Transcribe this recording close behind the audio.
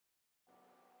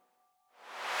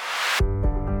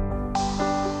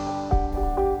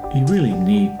you really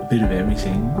need a bit of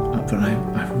everything, but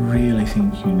I really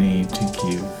think you need to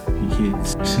give your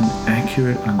kids some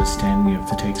accurate understanding of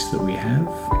the text that we have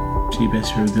to your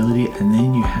best of your ability, and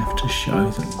then you have to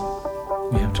show them.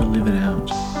 You have to live it out.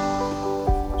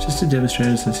 Just to demonstrate,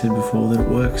 as I said before, that it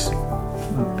works.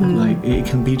 Like, it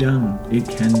can be done. It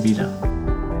can be done.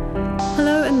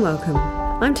 Hello and welcome.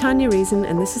 I'm Tanya Reason,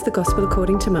 and this is The Gospel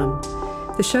According to Mum,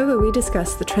 the show where we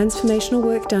discuss the transformational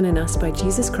work done in us by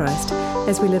Jesus Christ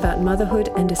as we live out motherhood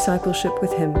and discipleship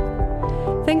with Him.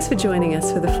 Thanks for joining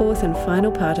us for the fourth and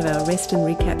final part of our Rest and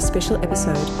Recap special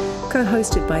episode,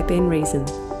 co-hosted by Ben Reason.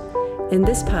 In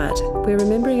this part, we're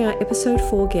remembering our episode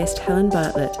 4 guest Helen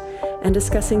Bartlett and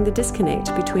discussing the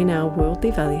disconnect between our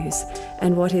worldly values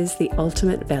and what is the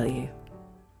ultimate value.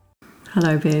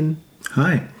 Hello, Ben.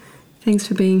 Hi. Thanks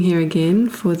for being here again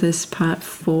for this part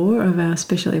 4 of our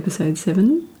special episode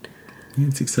 7. Yeah,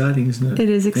 it's exciting, isn't it? It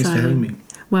is exciting. Thanks for having me.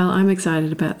 Well, I'm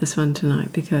excited about this one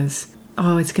tonight because,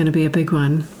 it's going to be a big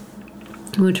one.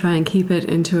 We'll try and keep it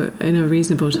in a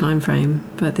reasonable time frame,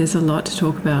 but there's a lot to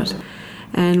talk about.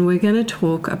 And we're going to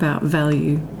talk about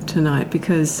value tonight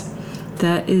because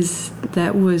that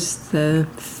was the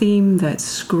theme that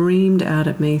screamed out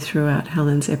at me throughout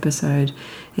Helen's episode.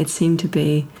 It just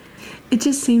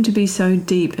seemed to be so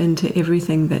deep into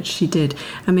everything that she did.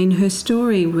 I mean, her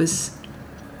story was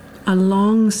a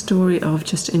long story of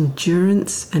just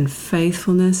endurance and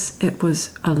faithfulness. It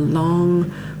was a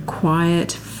long,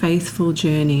 quiet, faithful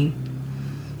journey.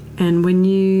 And when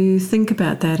you think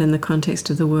about that in the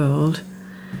context of the world,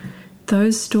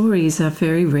 those stories are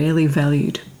very rarely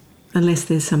valued, unless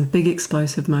there's some big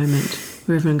explosive moment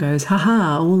where everyone goes,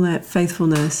 ha-ha, all that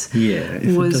faithfulness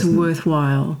was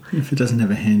worthwhile. If it doesn't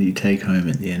have a handy take-home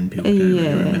at the end, people don't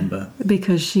really remember.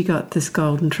 Because she got this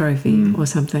golden trophy or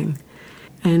something.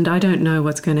 And I don't know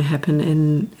what's going to happen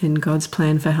in God's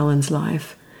plan for Helen's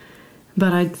life.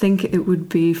 But I think it would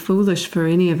be foolish for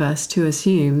any of us to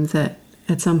assume that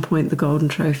at some point the golden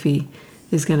trophy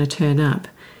is going to turn up.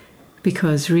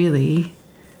 Because really,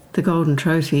 the golden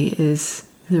trophy is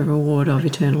the reward of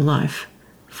eternal life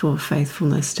for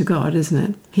faithfulness to God,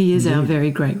 isn't it? He is our very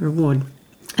great reward.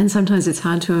 And sometimes it's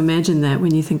hard to imagine that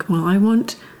when you think, well, I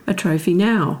want a trophy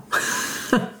now.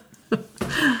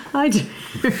 I do.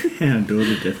 Our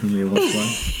daughter definitely wants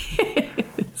one.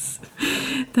 Yes,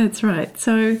 that's right.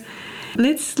 So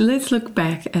let's look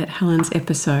back at Helen's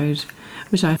episode,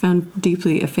 which I found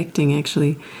deeply affecting,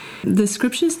 actually. The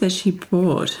scriptures that she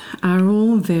brought are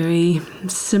all very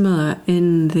similar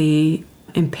in the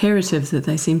imperatives that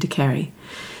they seem to carry.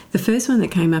 The first one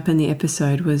that came up in the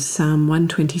episode was Psalm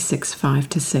 126,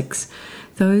 5-6.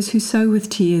 Those who sow with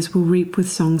tears will reap with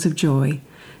songs of joy.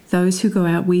 Those who go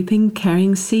out weeping,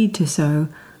 carrying seed to sow,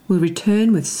 will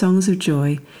return with songs of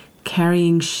joy,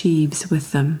 carrying sheaves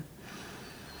with them.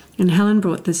 And Helen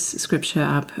brought this scripture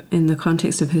up in the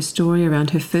context of her story around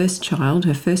her first child,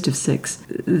 her first of 6,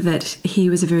 that he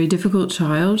was a very difficult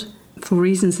child for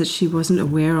reasons that she wasn't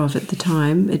aware of at the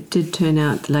time. It did turn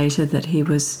out later that he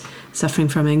was suffering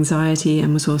from anxiety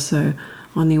and was also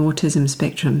on the autism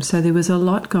spectrum. So there was a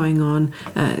lot going on.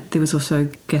 There was also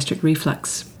gastric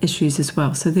reflux issues as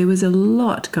well. So there was a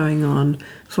lot going on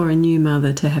for a new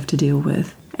mother to have to deal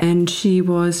with. And she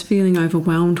was feeling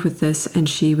overwhelmed with this, and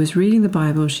she was reading the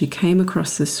Bible. She came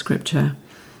across this scripture,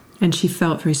 and she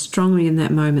felt very strongly in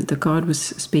that moment that God was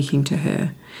speaking to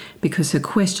her, because her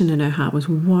question in her heart was,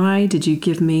 why did you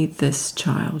give me this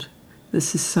child?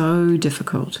 This is so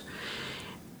difficult.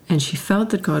 And she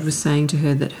felt that God was saying to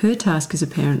her that her task as a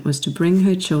parent was to bring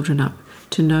her children up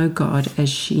to know God as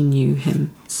she knew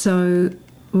Him. So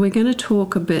we're going to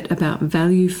talk a bit about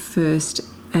value first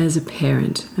as a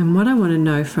parent. And what I want to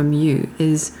know from you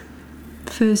is,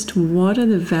 first, what are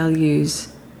the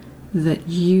values that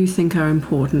you think are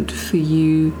important for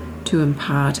you to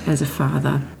impart as a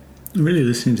father? Really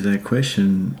listening to that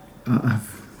question,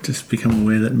 I've just become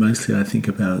aware that mostly I think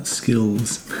about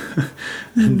skills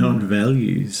and not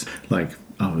values. Like,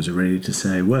 I was ready to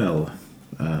say,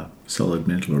 solid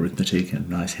mental arithmetic and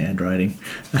nice handwriting,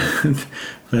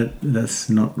 but that's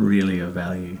not really a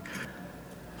value.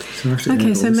 So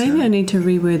maybe I need to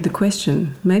reword the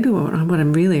question. Maybe what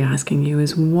I'm really asking you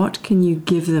is, what can you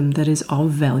give them that is of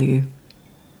value?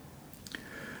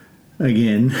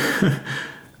 Again,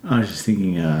 I was just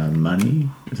thinking money.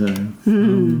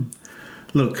 So,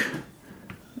 look,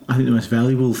 I think the most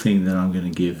valuable thing that I'm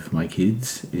going to give my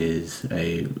kids is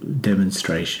a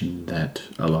demonstration that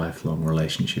a lifelong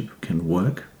relationship can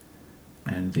work,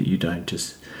 and that you don't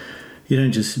just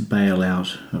bail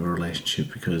out of a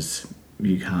relationship because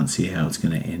you can't see how it's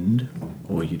going to end,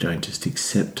 or you don't just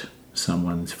accept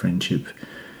someone's friendship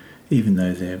even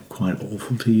though they're quite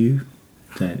awful to you,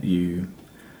 that you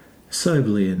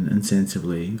soberly and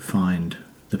sensibly find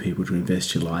the people to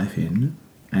invest your life in,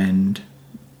 and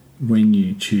when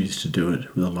you choose to do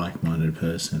it with a like-minded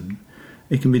person,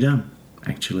 it can be done,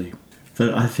 actually.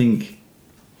 But I think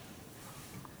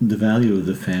the value of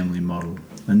the family model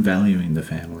and valuing the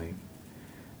family,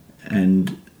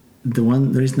 and the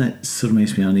reason that sort of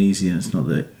makes me uneasy, and it's not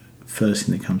the first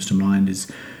thing that comes to mind,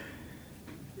 is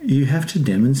you have to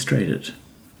demonstrate it.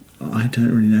 I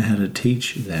don't really know how to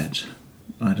teach that.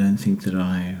 I don't think that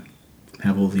I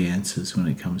have all the answers when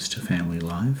it comes to family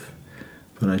life,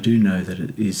 but I do know that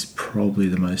it is probably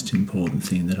the most important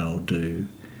thing that I'll do,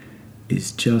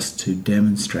 is just to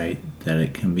demonstrate that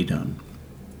it can be done.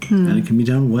 And it can be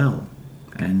done well.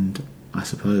 And I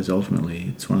suppose ultimately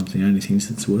it's one of the only things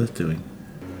that's worth doing.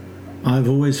 I've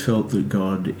always felt that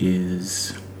God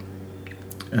is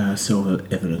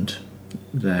self-evident,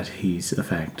 that he's a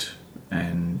fact.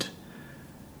 And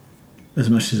as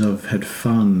much as I've had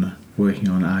fun working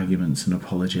on arguments and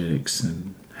apologetics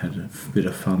and had a bit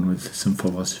of fun with some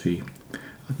philosophy,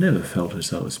 I've never felt as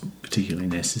though it was particularly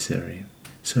necessary.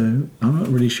 So I'm not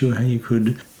really sure how you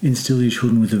could instill your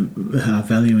children with a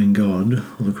value in God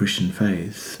or the Christian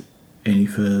faith any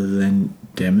further than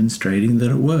demonstrating that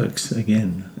it works.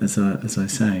 Again, as I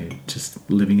say, just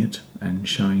living it and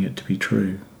showing it to be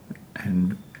true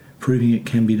and proving it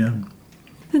can be done.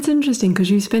 That's interesting,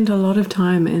 because you spent a lot of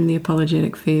time in the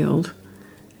apologetic field,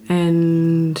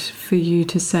 and for you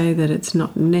to say that it's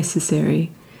not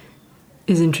necessary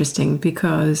is interesting,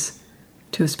 because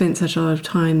to have spent such a lot of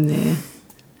time there.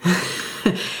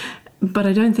 But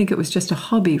I don't think it was just a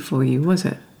hobby for you, was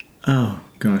it? Oh,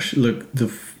 gosh. Look,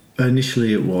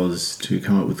 initially it was to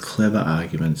come up with clever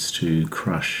arguments to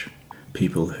crush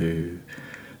people who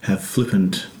have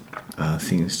flippant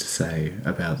things to say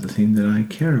about the thing that I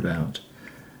care about.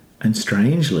 And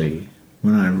strangely,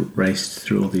 when I raced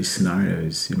through all these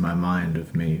scenarios in my mind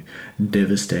of me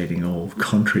devastating all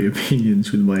contrary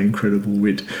opinions with my incredible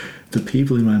wit, the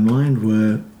people in my mind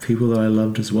were people that I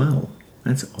loved as well.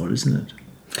 That's odd, isn't it?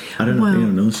 I don't know if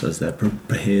anyone else does that.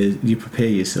 You prepare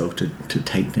yourself to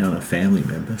take down a family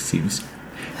member. Seems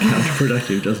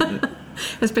counterproductive, doesn't it?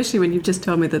 Especially when you've just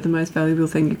told me that the most valuable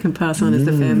thing you can pass on is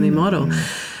the family model.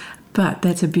 But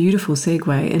that's a beautiful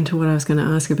segue into what I was going to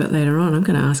ask a bit later on. I'm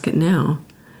going to ask it now.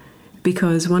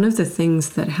 Because one of the things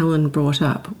that Helen brought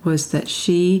up was that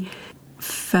she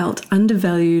felt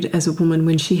undervalued as a woman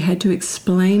when she had to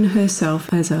explain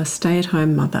herself as a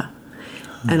stay-at-home mother.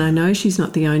 And I know she's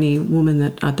not the only woman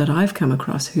that I've come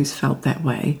across who's felt that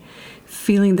way,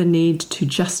 feeling the need to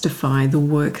justify the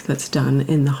work that's done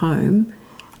in the home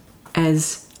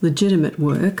as legitimate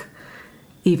work,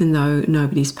 even though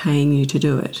nobody's paying you to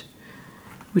do it,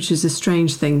 which is a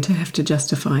strange thing to have to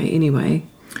justify anyway.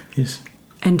 Yes.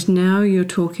 And now you're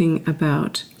talking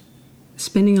about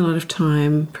spending a lot of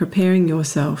time preparing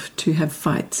yourself to have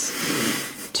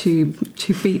fights, to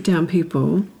beat down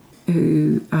people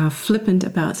who are flippant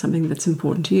about something that's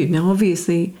important to you. Now,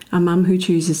 obviously, a mum who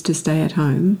chooses to stay at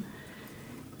home,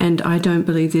 and I don't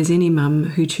believe there's any mum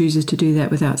who chooses to do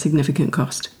that without significant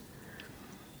cost.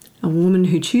 A woman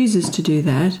who chooses to do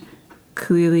that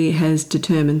clearly has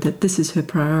determined that this is her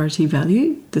priority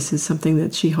value. This is something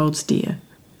that she holds dear.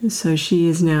 So she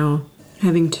is now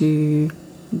having to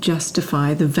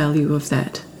justify the value of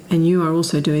that. And you are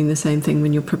also doing the same thing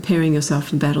when you're preparing yourself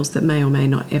for battles that may or may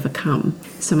not ever come.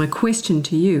 So my question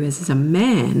to you is, as a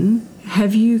man,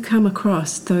 have you come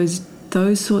across those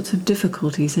sorts of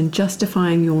difficulties in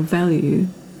justifying your value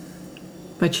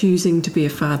by choosing to be a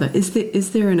father?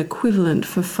 Is there an equivalent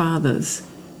for fathers?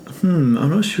 I'm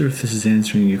not sure if this is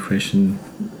answering your question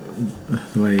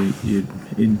the way you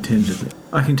intended it.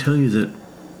 I can tell you that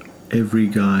every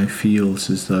guy feels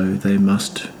as though they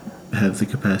must have the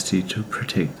capacity to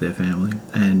protect their family,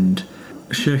 and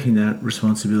shirking that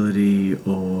responsibility,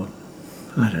 or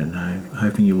I don't know,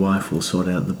 hoping your wife will sort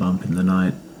out the bump in the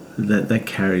night, that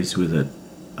carries with it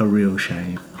a real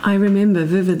shame. I remember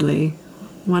vividly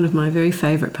one of my very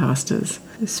favourite pastors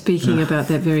speaking about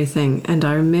that very thing, and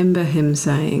I remember him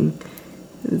saying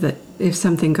that if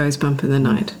something goes bump in the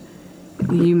night,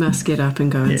 you must get up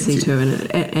and go and see to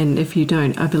it, and if you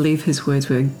don't, I believe his words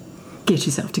were, get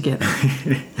yourself together.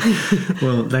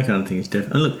 Well, that kind of thing is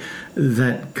definitely... Look,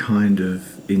 that kind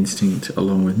of instinct,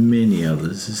 along with many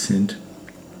others, has sent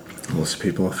lots of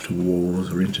people off to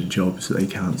wars or into jobs that they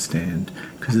can't stand,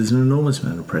 because there's an enormous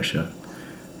amount of pressure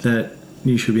that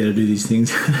you should be able to do these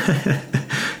things.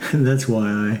 And that's why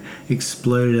I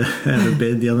exploded out of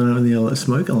bed the other night when the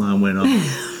smoke alarm went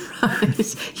off.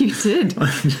 You did.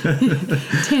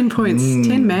 10 points,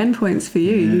 10 man points for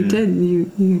you. Yeah. You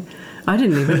did. I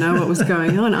didn't even know what was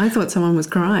going on. I thought someone was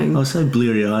crying. I was so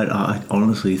bleary-eyed. I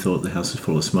honestly thought the house was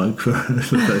full of smoke for the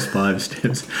first 5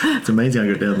 steps. It's amazing I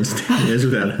got down the stairs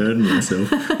without hurting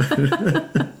myself.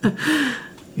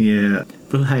 Yeah.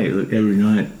 But hey, look, every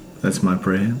night, that's my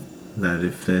prayer, that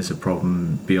if there's a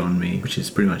problem beyond me, which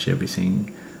is pretty much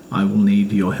everything, I will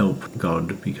need your help,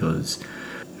 God, because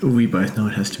we both know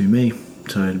it has to be me.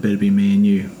 So it better be me and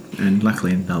you. And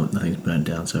luckily, nothing's burnt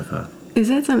down so far. Is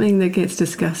that something that gets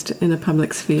discussed in a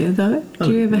public sphere, though?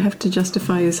 Do you ever have to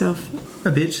justify yourself?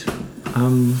 A bit.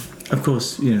 Of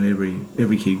course,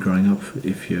 every kid growing up,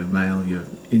 if you're male, you're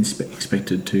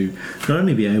expected to not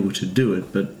only be able to do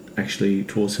it, but actually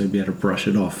to also be able to brush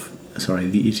it off. Sorry,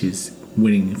 the it is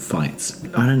winning fights.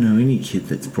 I don't know any kid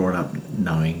that's brought up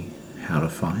knowing how to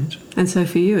fight. And so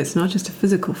for you, it's not just a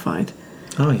physical fight.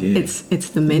 Oh, yeah. It's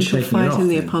the mental fight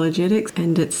and the apologetics,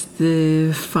 and it's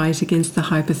the fight against the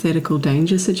hypothetical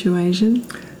danger situation.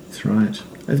 That's right.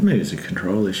 Maybe it's a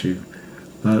control issue.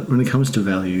 But when it comes to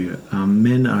value,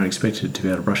 men are expected to be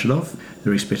able to brush it off.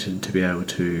 They're expected to be able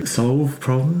to solve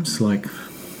problems like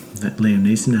that Liam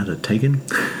Neeson had at Taken.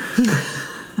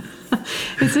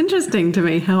 It's interesting to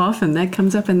me how often that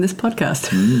comes up in this podcast.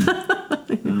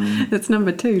 That's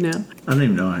number 2 now. I don't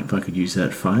even know if I could use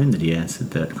that phone that he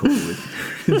answered that call with.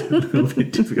 It's a little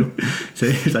bit difficult. So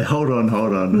he's like, hold on.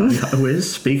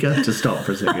 Where's speaker to stop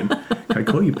for a second? Can I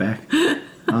call you back?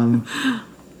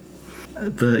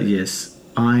 But yes,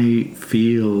 I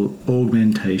feel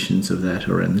augmentations of that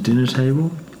around the dinner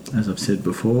table. As I've said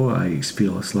before, I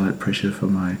feel a slight pressure for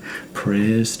my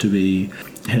prayers to be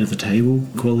head of the table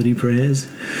quality prayers,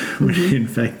 when in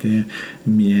fact they're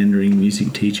meandering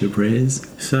music teacher prayers.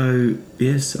 So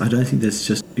yes, I don't think that's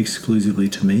just exclusively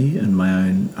to me and my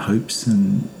own hopes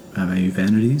and maybe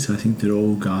vanities. I think that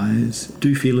all guys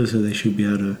do feel as though they should be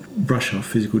able to brush off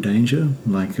physical danger,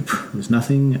 like there's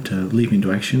nothing, to leap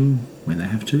into action when they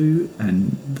have to,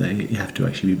 and they have to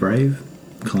actually be brave,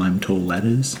 climb tall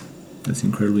ladders. That's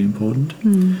incredibly important.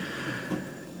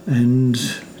 And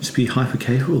just be hyper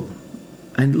capable.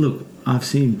 And look, I've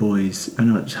seen boys, I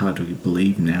know it's hard to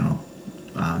believe now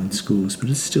in schools, but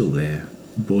it's still there.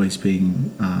 Boys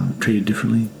being treated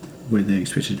differently, where they're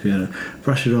expected to be able to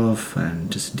brush it off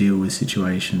and just deal with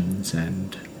situations,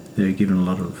 and they're given a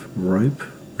lot of rope,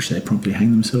 which they promptly hang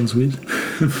themselves with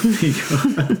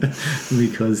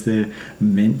because they're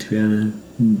meant to be able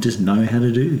to just know how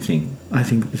to do things. I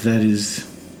think that is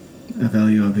a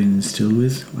value I've been instilled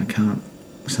with. I can't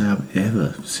say I've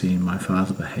ever seen my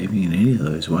father behaving in any of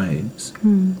those ways.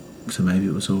 So maybe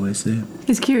it was always there.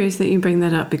 It's curious that you bring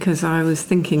that up, because I was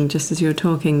thinking just as you were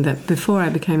talking that before I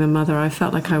became a mother, I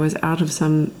felt like I was out of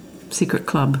some secret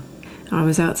club. I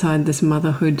was outside this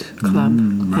motherhood club,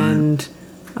 and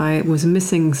I was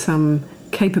missing some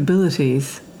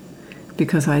capabilities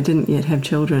because I didn't yet have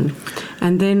children.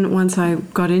 And then once I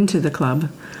got into the club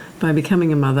by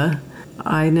becoming a mother,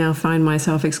 I now find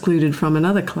myself excluded from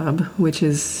another club, which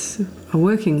is a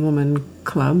working woman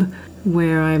club,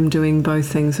 where I'm doing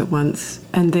both things at once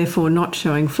and therefore not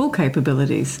showing full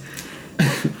capabilities.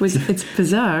 It's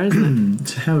bizarre, isn't it?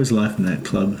 So how is life in that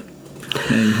club?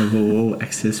 And you have all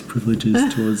access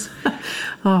privileges towards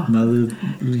mother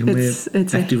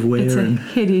active wear. It's a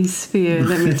heady sphere,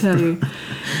 let me tell you.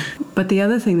 But the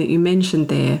other thing that you mentioned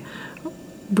there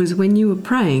was when you were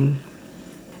praying.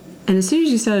 And as soon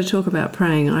as you started to talk about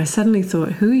praying, I suddenly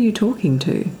thought, who are you talking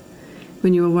to?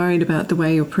 When you were worried about the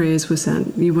way your prayers were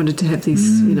sent, you wanted to have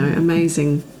these,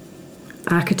 amazing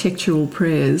architectural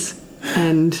prayers.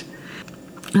 And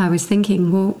I was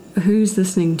thinking, well, who's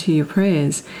listening to your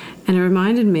prayers? And it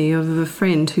reminded me of a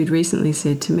friend who'd recently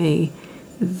said to me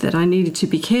that I needed to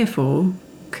be careful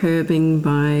curbing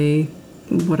by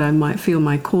what I might feel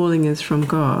my calling is from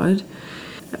God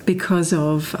because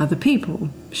of other people.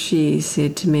 She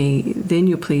said to me, then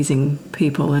you're pleasing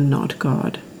people and not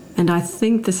God. And I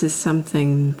think this is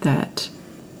something that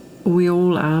we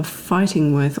all are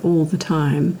fighting with all the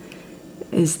time,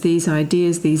 is these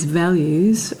ideas, these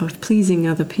values of pleasing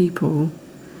other people.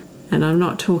 And I'm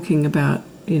not talking about,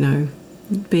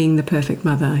 being the perfect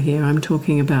mother here. I'm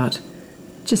talking about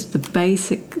just the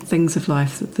basic things of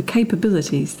life, the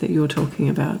capabilities that you're talking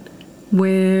about,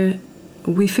 where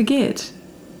we forget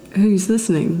who's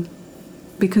listening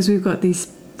because we've got these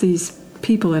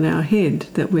people in our head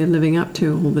that we're living up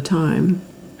to all the time.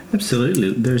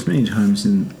 Absolutely. There's many times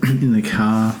in the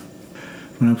car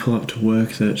when I pull up to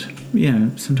work that,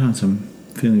 sometimes I'm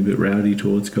feeling a bit rowdy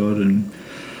towards God, and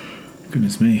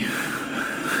goodness me,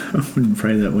 I wouldn't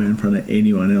pray that way in front of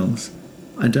anyone else.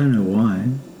 I don't know why,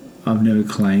 I've never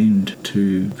claimed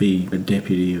to be a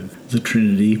deputy of the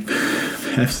Trinity,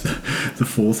 perhaps the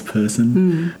fourth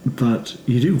person, but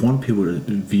you do want people to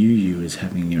view you as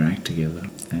having your act together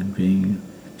and being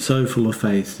so full of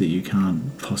faith that you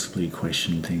can't possibly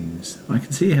question things. I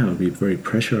can see how it would be very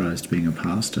pressurised being a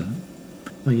pastor.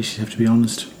 I guess you have to be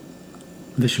honest.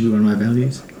 This should be one of my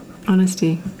values.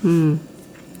 Honesty.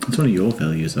 It's one of your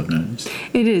values, I've noticed.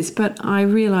 It is, but I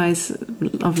realise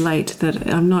of late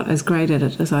that I'm not as great at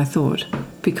it as I thought,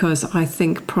 because I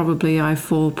think probably I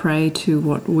fall prey to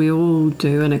what we all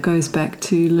do, and it goes back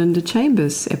to Linda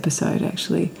Chambers' episode,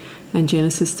 actually, and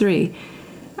Genesis 3.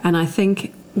 And I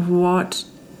think what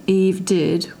Eve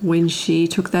did when she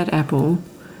took that apple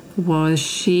was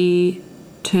she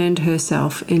turned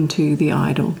herself into the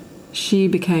idol. She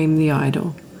became the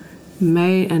idol.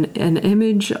 Made an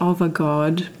image of a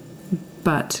god,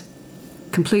 but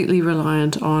completely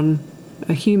reliant on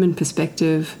a human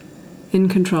perspective, in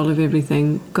control of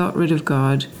everything, got rid of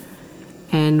God,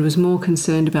 and was more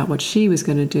concerned about what she was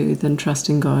going to do than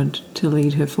trusting God to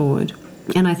lead her forward.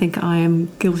 And I think I am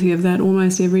guilty of that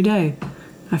almost every day.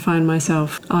 I find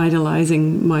myself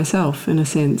idolizing myself in a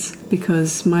sense,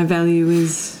 because my value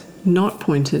is not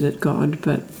pointed at God,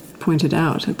 but pointed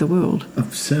out at the world.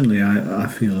 Certainly, I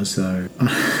feel as though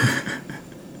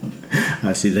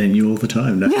I see that in you all the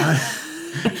time. No,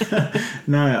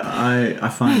 no, I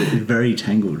find it very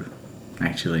tangled,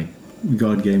 actually.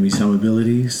 God gave me some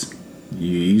abilities.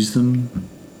 You use them.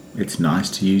 It's nice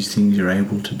to use things you're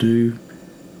able to do.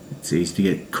 It's easy to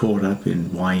get caught up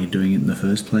in why you're doing it in the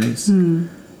first place.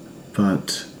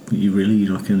 But you're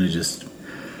not going to just,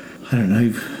 I don't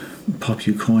know, pop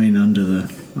your coin under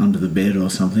the bed or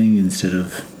something instead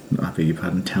of, I beg your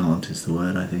pardon, talent is the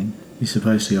word, I think. You're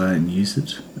supposed to go out and use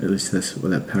it. At least that's what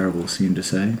that parable seemed to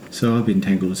say. So I've been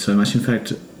tangled so much. In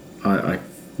fact, I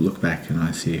look back and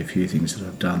I see a few things that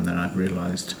I've done that I've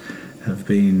realised have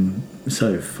been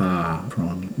so far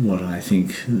from what I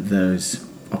think those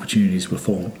opportunities were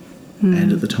for.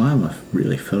 And at the time I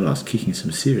really felt I was kicking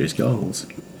some serious goals.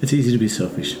 It's easy to be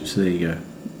selfish, so there you go.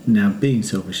 Now, being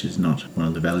selfish is not one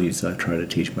of the values I try to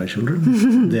teach my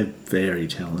children. They're very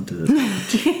talented at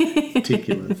that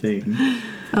particular thing.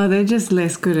 Oh, they're just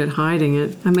less good at hiding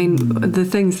it. I mean, the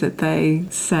things that they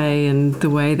say and the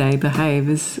way they behave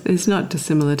is not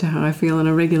dissimilar to how I feel on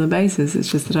a regular basis.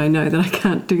 It's just that I know that I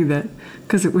can't do that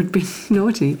because it would be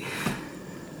naughty.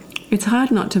 It's hard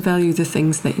not to value the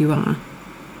things that you are,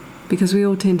 because we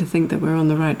all tend to think that we're on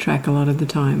the right track a lot of the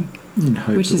time.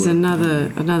 Which is another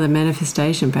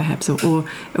manifestation, perhaps, or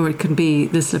it can be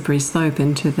the slippery slope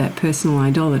into that personal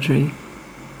idolatry,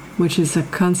 which is a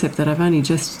concept that I've only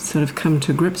just sort of come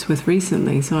to grips with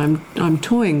recently. So I'm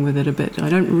toying with it a bit. I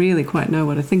don't really quite know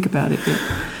what to think about it yet.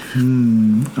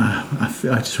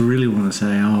 I just really want to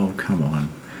say, oh, come on.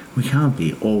 We can't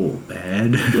be all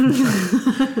bad.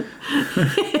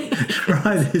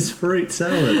 Try this fruit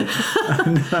salad.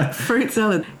 No. Fruit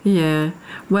salad. Yeah.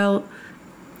 Well,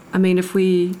 I mean, if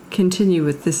we continue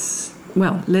with this,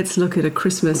 well, let's look at a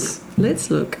Christmas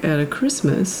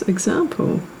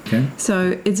example. Okay.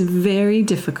 So it's very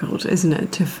difficult, isn't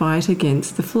it, to fight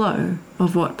against the flow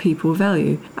of what people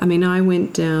value. I mean, I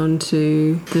went down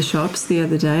to the shops the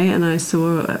other day and I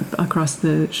saw across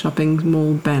the shopping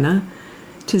mall banner,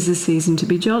 "'Tis the season to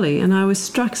be jolly," and I was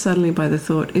struck suddenly by the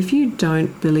thought, if you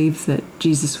don't believe that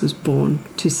Jesus was born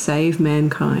to save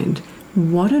mankind,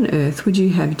 what on earth would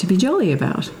you have to be jolly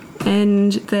about?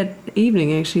 And that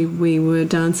evening, actually, we were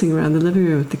dancing around the living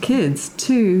room with the kids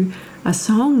to a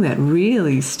song that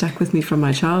really stuck with me from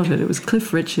my childhood. It was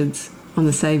Cliff Richard's On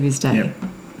the Saviour's Day. Yep.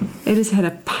 It has had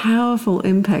a powerful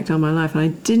impact on my life, and I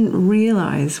didn't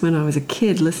realise when I was a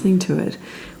kid listening to it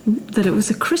that it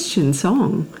was a Christian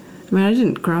song. I mean, I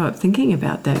didn't grow up thinking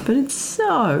about that, but it's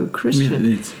so Christian.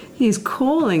 Yeah, it is. He's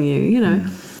calling you, you know.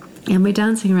 And we're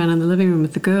dancing around in the living room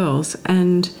with the girls,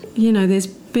 and, you know, there's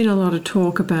been a lot of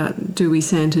talk about do we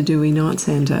Santa, do we not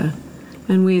Santa?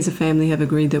 And we as a family have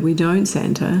agreed that we don't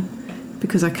Santa,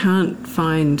 because I can't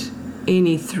find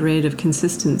any thread of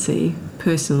consistency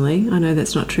personally. I know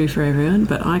that's not true for everyone,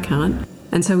 but I can't.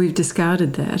 And so we've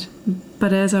discarded that.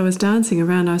 But as I was dancing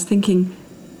around, I was thinking,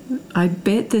 I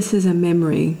bet this is a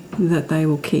memory that they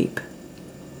will keep.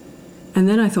 And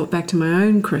then I thought back to my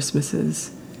own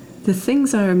Christmases. The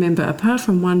things I remember, apart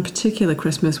from one particular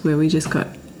Christmas where we just got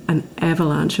an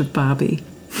avalanche of Barbie,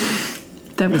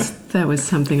 that was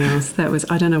something else.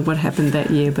 I don't know what happened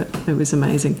that year, but it was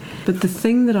amazing. But the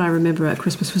thing that I remember about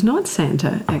Christmas was not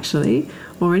Santa, actually,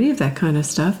 or any of that kind of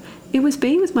stuff. It was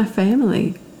being with my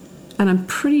family And I'm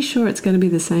pretty sure it's going to be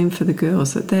the same for the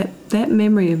girls, that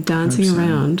memory of dancing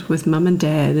around with mum and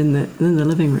dad in the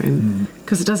living room,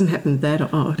 because it doesn't happen that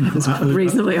often. It happens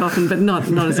reasonably often, but not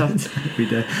as often. Every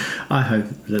day. I hope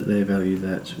that they value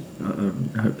that.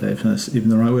 I hope they, if that's even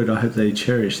the right word, I hope they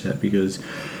cherish that, because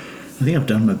I think I've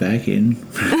done my back in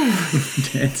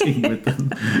dancing with them.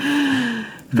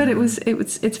 But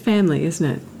it's family, isn't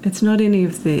it? It's not any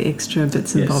of the extra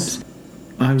bits and bobs.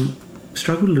 I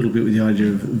struggled a little bit with the idea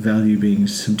of value being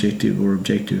subjective or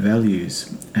objective values,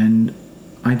 and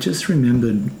I just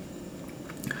remembered,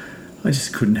 I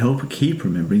just couldn't help but keep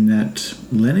remembering that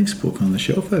Lennox book on the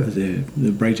shelf over there,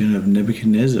 the breakdown of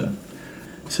Nebuchadnezzar.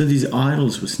 So these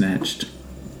idols were snatched,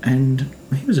 and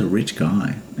he was a rich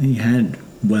guy, and he had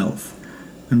wealth.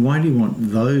 And why do you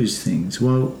want those things?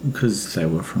 Well, because they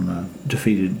were from a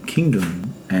defeated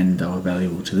kingdom, and they were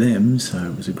valuable to them, so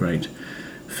it was a great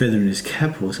feather in his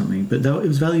cap or something, but it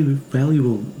was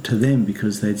valuable to them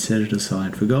because they'd set it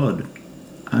aside for God.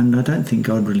 And I don't think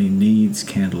God really needs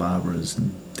candelabras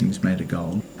and things made of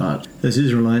gold. But as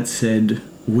Israelites said,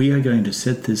 we are going to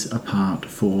set this apart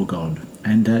for God,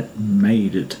 and that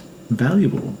made it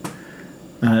valuable.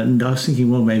 And I was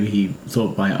thinking, well, maybe he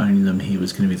thought by owning them he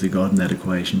was going to be the God in that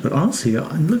equation. But honestly,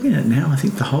 I'm looking at it now, I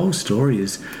think the whole story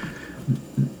is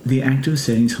the act of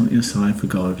setting something aside for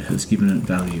God has given it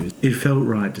value. It felt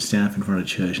right to stand up in front of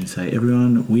church and say,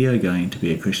 everyone, we are going to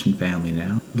be a Christian family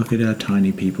now. Look at our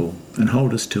tiny people and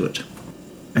hold us to it.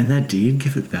 And that did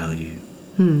give it value.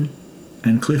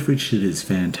 And Cliff Richard is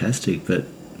fantastic, but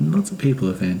lots of people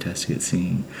are fantastic at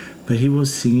singing. But he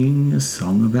was singing a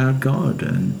song about God,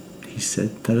 and he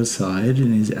set that aside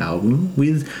in his album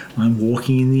with I'm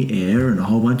Walking in the Air and a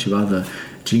whole bunch of other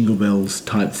Jingle Bells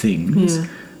type things. Yeah.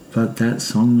 But that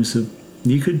song was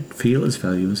you could feel its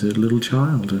value as a little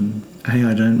child. And hey,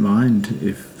 I don't mind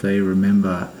if they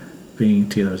remember being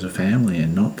together as a family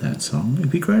and not that song.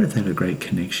 It'd be great if they had a great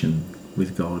connection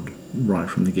with God right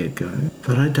from the get-go.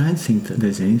 But I don't think that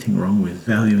there's anything wrong with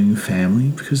valuing family,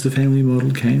 because the family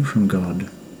model came from God.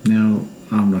 Now,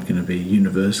 I'm not going to be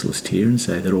universalist here and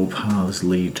say that all paths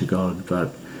lead to God,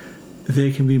 but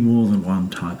there can be more than one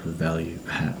type of value,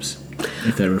 perhaps,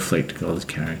 if they reflect God's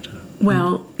character.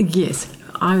 Well, yes.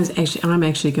 I'm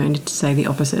actually going to say the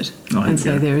opposite and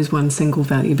say there is one single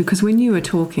value, because when you were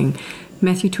talking,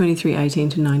 Matthew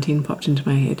 23:18-19 popped into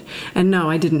my head. And no,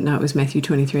 I didn't know it was Matthew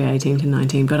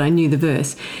 23:18-19, but I knew the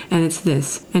verse. And it's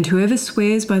this: and whoever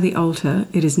swears by the altar,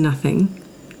 it is nothing,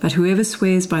 but whoever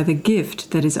swears by the gift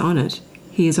that is on it,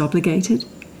 he is obligated.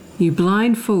 You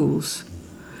blind fools,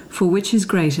 for which is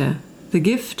greater, the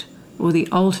gift or the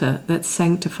altar that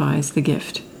sanctifies the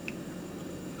gift?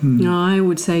 Now, I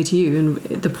would say to you, and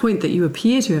the point that you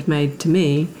appear to have made to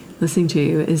me, listening to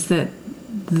you, is that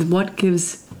what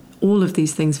gives all of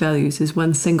these things values is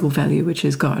one single value, which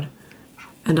is God.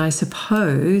 And I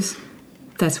suppose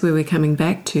that's where we're coming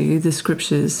back to the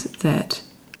scriptures that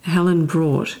Helen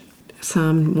brought.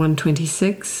 Psalm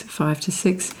 126,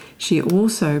 5-6. She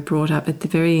also brought up at the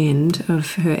very end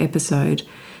of her episode,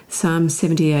 Psalm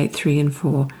 78, 3 and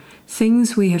 4.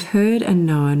 Things we have heard and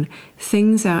known,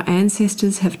 things our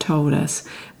ancestors have told us,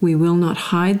 we will not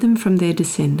hide them from their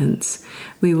descendants.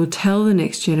 We will tell the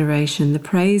next generation the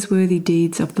praiseworthy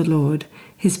deeds of the Lord,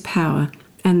 his power,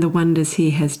 and the wonders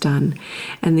he has done.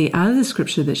 And the other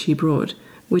scripture that she brought,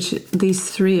 which these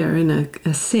three are in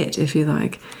a set, if you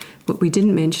like, what we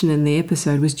didn't mention in the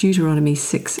episode was Deuteronomy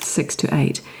 6,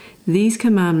 6-8. These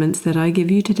commandments that I give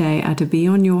you today are to be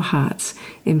on your hearts.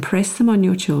 Impress them on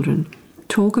your children.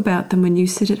 Talk about them when you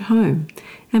sit at home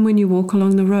and when you walk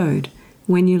along the road,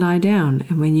 when you lie down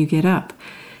and when you get up.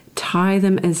 Tie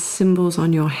them as symbols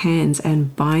on your hands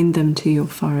and bind them to your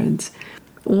foreheads.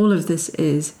 All of this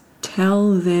is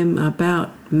tell them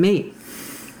about me,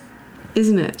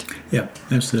 isn't it? Yeah,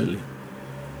 absolutely.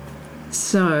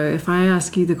 So if I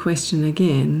ask you the question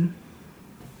again,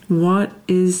 what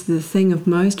is the thing of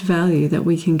most value that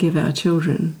we can give our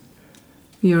children?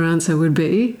 Your answer would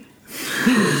be...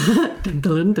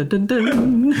 dun, dun, dun,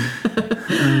 dun,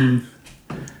 dun.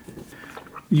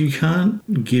 You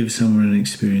can't give someone an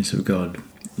experience of God.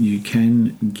 You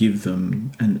can give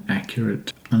them an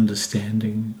accurate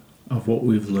understanding of what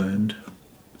we've learned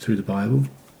through the Bible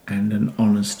and an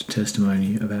honest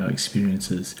testimony of our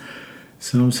experiences.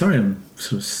 So I'm sorry I'm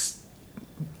sort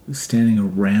of standing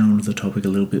around the topic a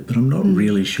little bit, but I'm not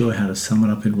really sure how to sum it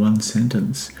up in one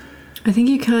sentence. I think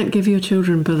you can't give your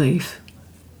children belief.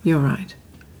 You're right.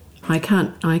 I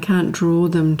can't draw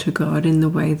them to God in the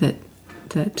way that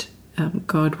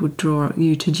God would draw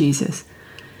you to Jesus.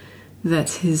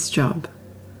 That's his job.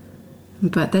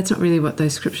 But that's not really what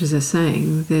those scriptures are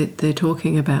saying. They're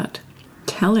talking about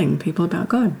telling people about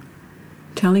God,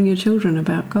 telling your children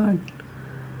about God.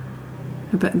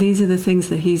 But these are the things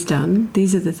that He's done.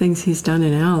 These are the things He's done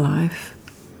in our life.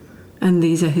 And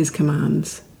these are His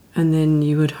commands. And then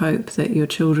you would hope that your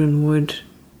children would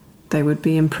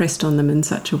be impressed on them in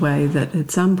such a way that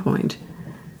at some point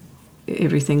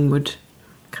everything would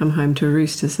come home to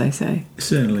roost, as they say.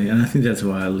 Certainly, and I think that's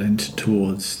why I lent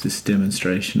towards this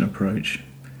demonstration approach.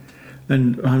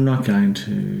 And I'm not going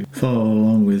to follow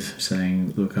along with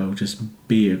saying, look, I'll just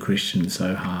be a Christian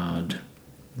so hard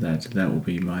that will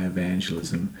be my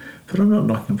evangelism. But I'm not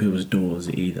knocking on people's doors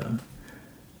either.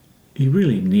 You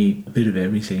really need a bit of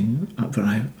everything, but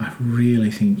I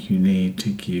really think you need to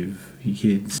give your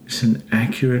kids just an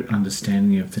accurate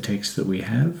understanding of the text that we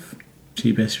have to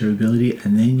your best of your ability,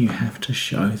 and then you have to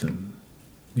show them.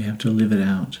 You have to live it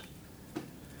out.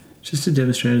 Just to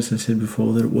demonstrate, as I said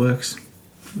before, that it works.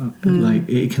 Like,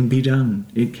 it can be done.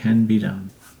 It can be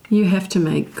done. You have to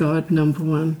make God number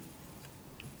one.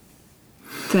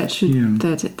 That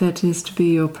is to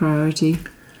be your priority.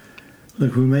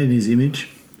 Look, we're made in His image,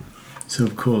 so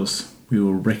of course we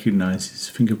will recognise His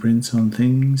fingerprints on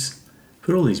things.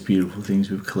 But all these beautiful things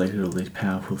we've collected, all these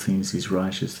powerful things, these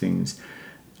righteous things,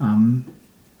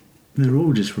 they're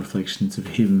all just reflections of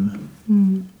Him.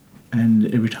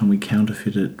 And every time we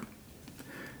counterfeit it,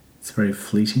 it's very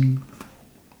fleeting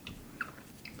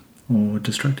or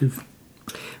destructive.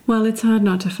 Well, it's hard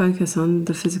not to focus on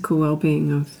the physical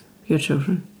well-being of your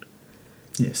children.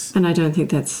 Yes. And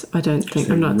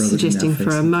I'm not suggesting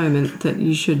for a moment that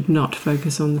you should not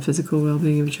focus on the physical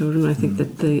well-being of children. I think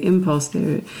that the impulse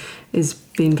there is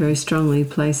being very strongly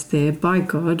placed there by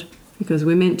God, because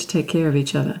we're meant to take care of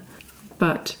each other.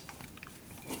 But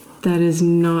that is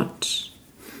not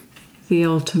the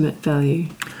ultimate value.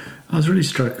 I was really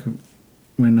struck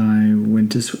when I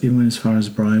went as far as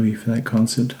Bribie for that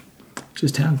concert,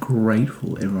 just how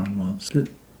grateful everyone was that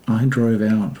I drove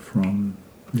out from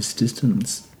this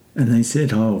distance. And they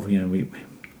said,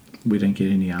 we don't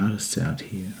get any artists out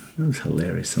here. It was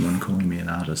hilarious, someone calling me an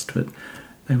artist, but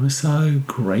they were so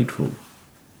grateful.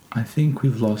 I think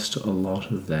we've lost a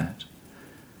lot of that.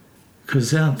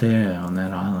 Because out there on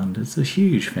that island, it's a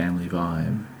huge family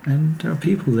vibe. And there are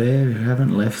people there who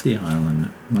haven't left the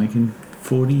island, like in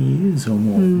 40 years or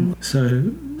more.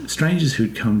 So strangers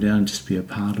who'd come down just be a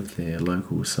part of their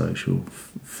local social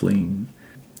fling,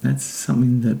 that's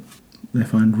something that they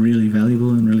find really valuable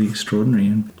and really extraordinary.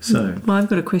 And so, well, I've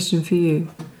got a question for you,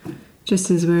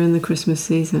 just as we're in the Christmas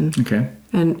season. Okay.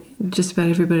 And just about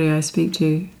everybody I speak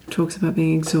to talks about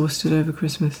being exhausted over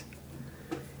Christmas.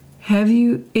 Have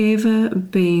you ever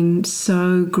been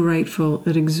so grateful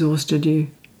it exhausted you?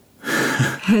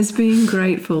 Has being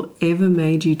grateful ever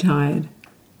made you tired?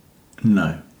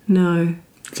 No. No.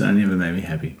 It's only ever made me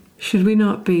happy. Should we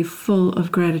not be full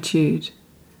of gratitude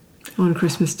on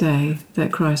Christmas Day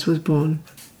that Christ was born?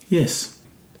 Yes.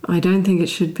 I don't think it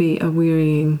should be a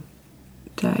wearying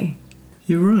day.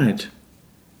 You're right.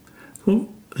 Well,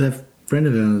 that friend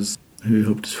of ours who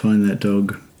helped us find that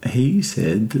dog, he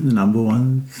said that the number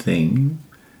one thing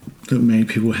that made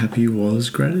people happy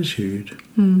was gratitude.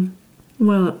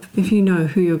 Well, if you know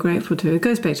who you're grateful to, it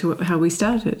goes back to how we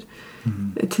started.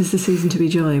 It is the season to be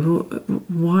jolly. Well,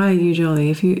 why are you jolly?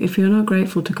 If you're not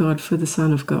grateful to God for the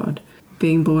Son of God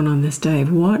being born on this day,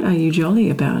 what are you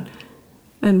jolly about?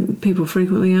 And people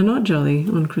frequently are not jolly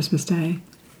on Christmas Day.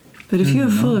 But if you're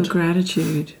full of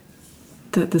gratitude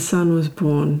that the Son was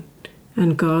born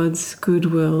and God's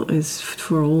goodwill is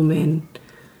for all men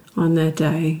on that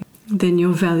day, then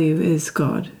your value is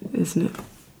God, isn't it?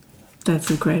 That's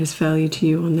the greatest value to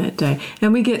you on that day.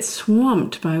 And we get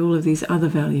swamped by all of these other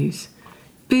values.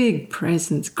 Big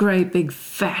presents, great big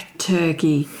fat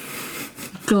turkey,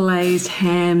 glazed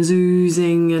hams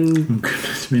oozing, and Oh,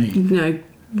 goodness me.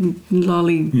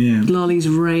 lollies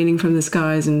raining from the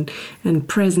skies, and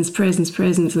presents,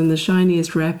 and the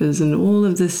shiniest wrappers, and all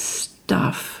of this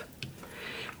stuff,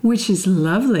 which is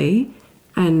lovely.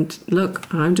 And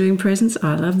look, I'm doing presents.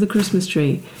 I love the Christmas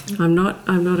tree. I'm not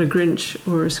a Grinch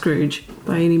or a Scrooge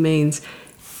by any means.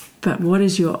 But what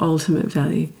is your ultimate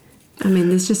value? I mean,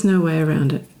 there's just no way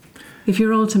around it. If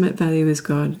your ultimate value is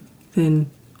God,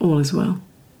 then all is well.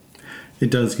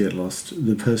 It does get lost.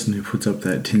 The person who puts up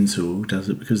that tinsel does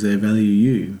it because they value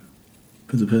you.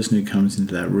 But the person who comes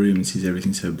into that room and sees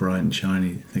everything so bright and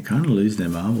shiny, they kind of lose their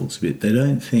marbles a bit. They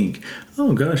don't think,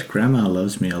 oh gosh, Grandma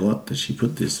loves me a lot that she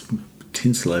put this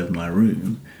tinsel over my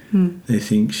room. They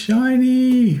think,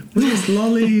 shiny, where's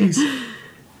lollies?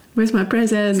 Where's my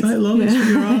presents? It's like lollies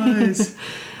for your eyes.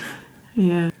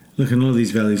 Yeah. Look, and all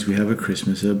these values we have at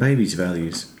Christmas are babies'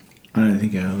 values. I don't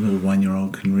think our little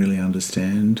 1-year-old can really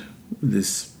understand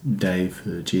this day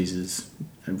for Jesus,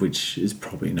 which is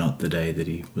probably not the day that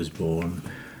he was born.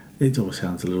 It all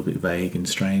sounds a little bit vague and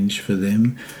strange for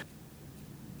them.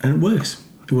 And it works.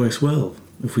 It works well.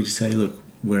 If we say, look,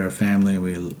 we're a family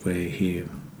and we're here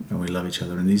and we love each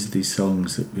other. And these are these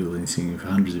songs that people have been singing for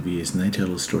hundreds of years, and they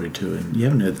tell a story too. And you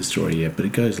haven't heard the story yet, but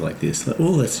it goes like this. Like,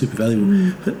 oh, that's super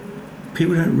valuable. But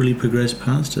people don't really progress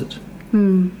past it.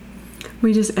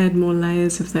 We just add more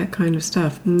layers of that kind of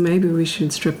stuff. Maybe we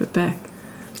should strip it back.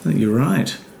 I think you're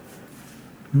right.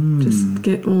 Just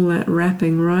get all that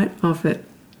wrapping right off it.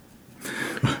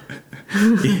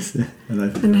 Yes.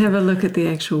 And have a look at the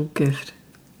actual gift.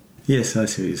 Yes, I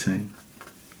see what you're saying.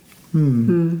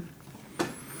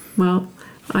 Well,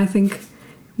 I think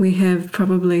we have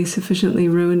probably sufficiently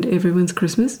ruined everyone's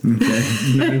Christmas. Okay,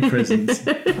 no presents.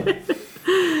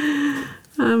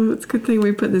 It's a good thing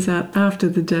we put this out after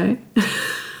the day.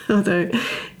 Although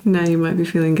now you might be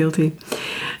feeling guilty.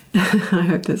 I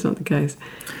hope that's not the case.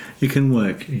 It can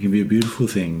work. It can be a beautiful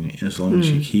thing as long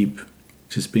as you keep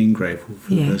just being grateful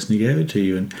for the person who gave it to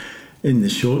you. And in the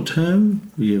short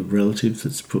term, your relative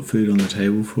that's put food on the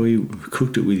table for you,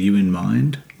 cooked it with you in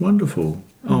mind, wonderful.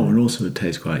 Oh, and also it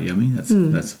tastes quite yummy. That's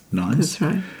nice. That's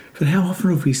right. But how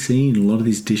often have we seen a lot of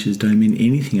these dishes don't mean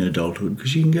anything in adulthood?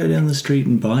 Because you can go down the street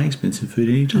and buy expensive food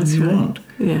anytime you want.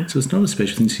 Yeah. So it's not a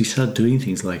special thing. So you start doing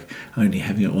things like only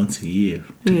having it once a year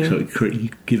to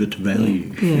give it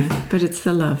value. Yeah, but it's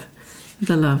the love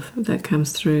that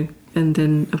comes through. And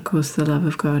then, of course, the love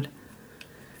of God.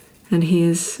 And He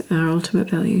is our ultimate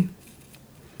value.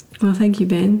 Well, thank you,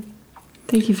 Ben.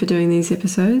 Thank you for doing these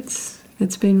episodes.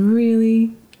 It's been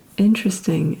really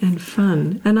interesting and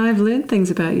fun. And I've learned things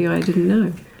about you I didn't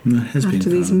know. It has been after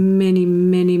fun. These many,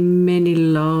 many, many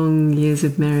long years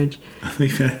of marriage. I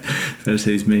think those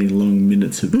these many long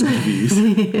minutes of interviews.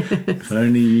 If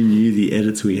only you knew the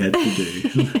edits we had to do.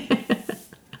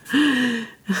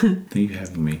 Thank you for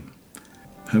having me.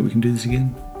 Hope we can do this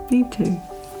again. Me too.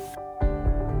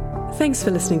 Thanks for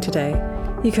listening today.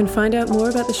 You can find out more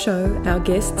about the show, our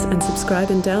guests, and subscribe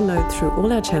and download through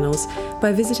all our channels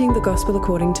by visiting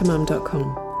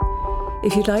thegospelaccordingtomum.com.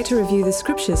 If you'd like to review the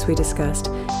scriptures we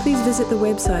discussed, please visit the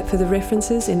website for the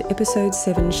references in Episode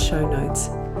 7's show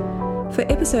notes. For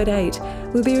Episode 8,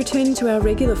 we'll be returning to our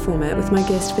regular format with my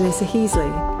guest Vanessa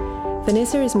Heasley.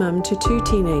 Vanessa is mum to 2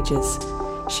 teenagers.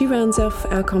 She rounds off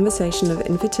our conversation of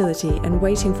infertility and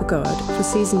waiting for God for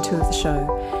Season 2 of the show,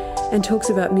 and talks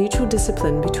about mutual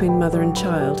discipline between mother and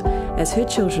child as her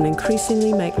children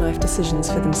increasingly make life decisions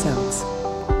for themselves.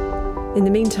 In the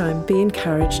meantime, be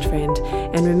encouraged, friend,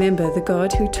 and remember the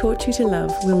God who taught you to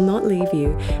love will not leave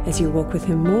you as you walk with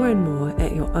Him more and more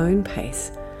at your own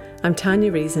pace. I'm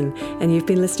Tanya Reason, and you've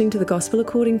been listening to The Gospel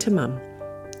According to Mum.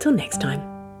 Till next time.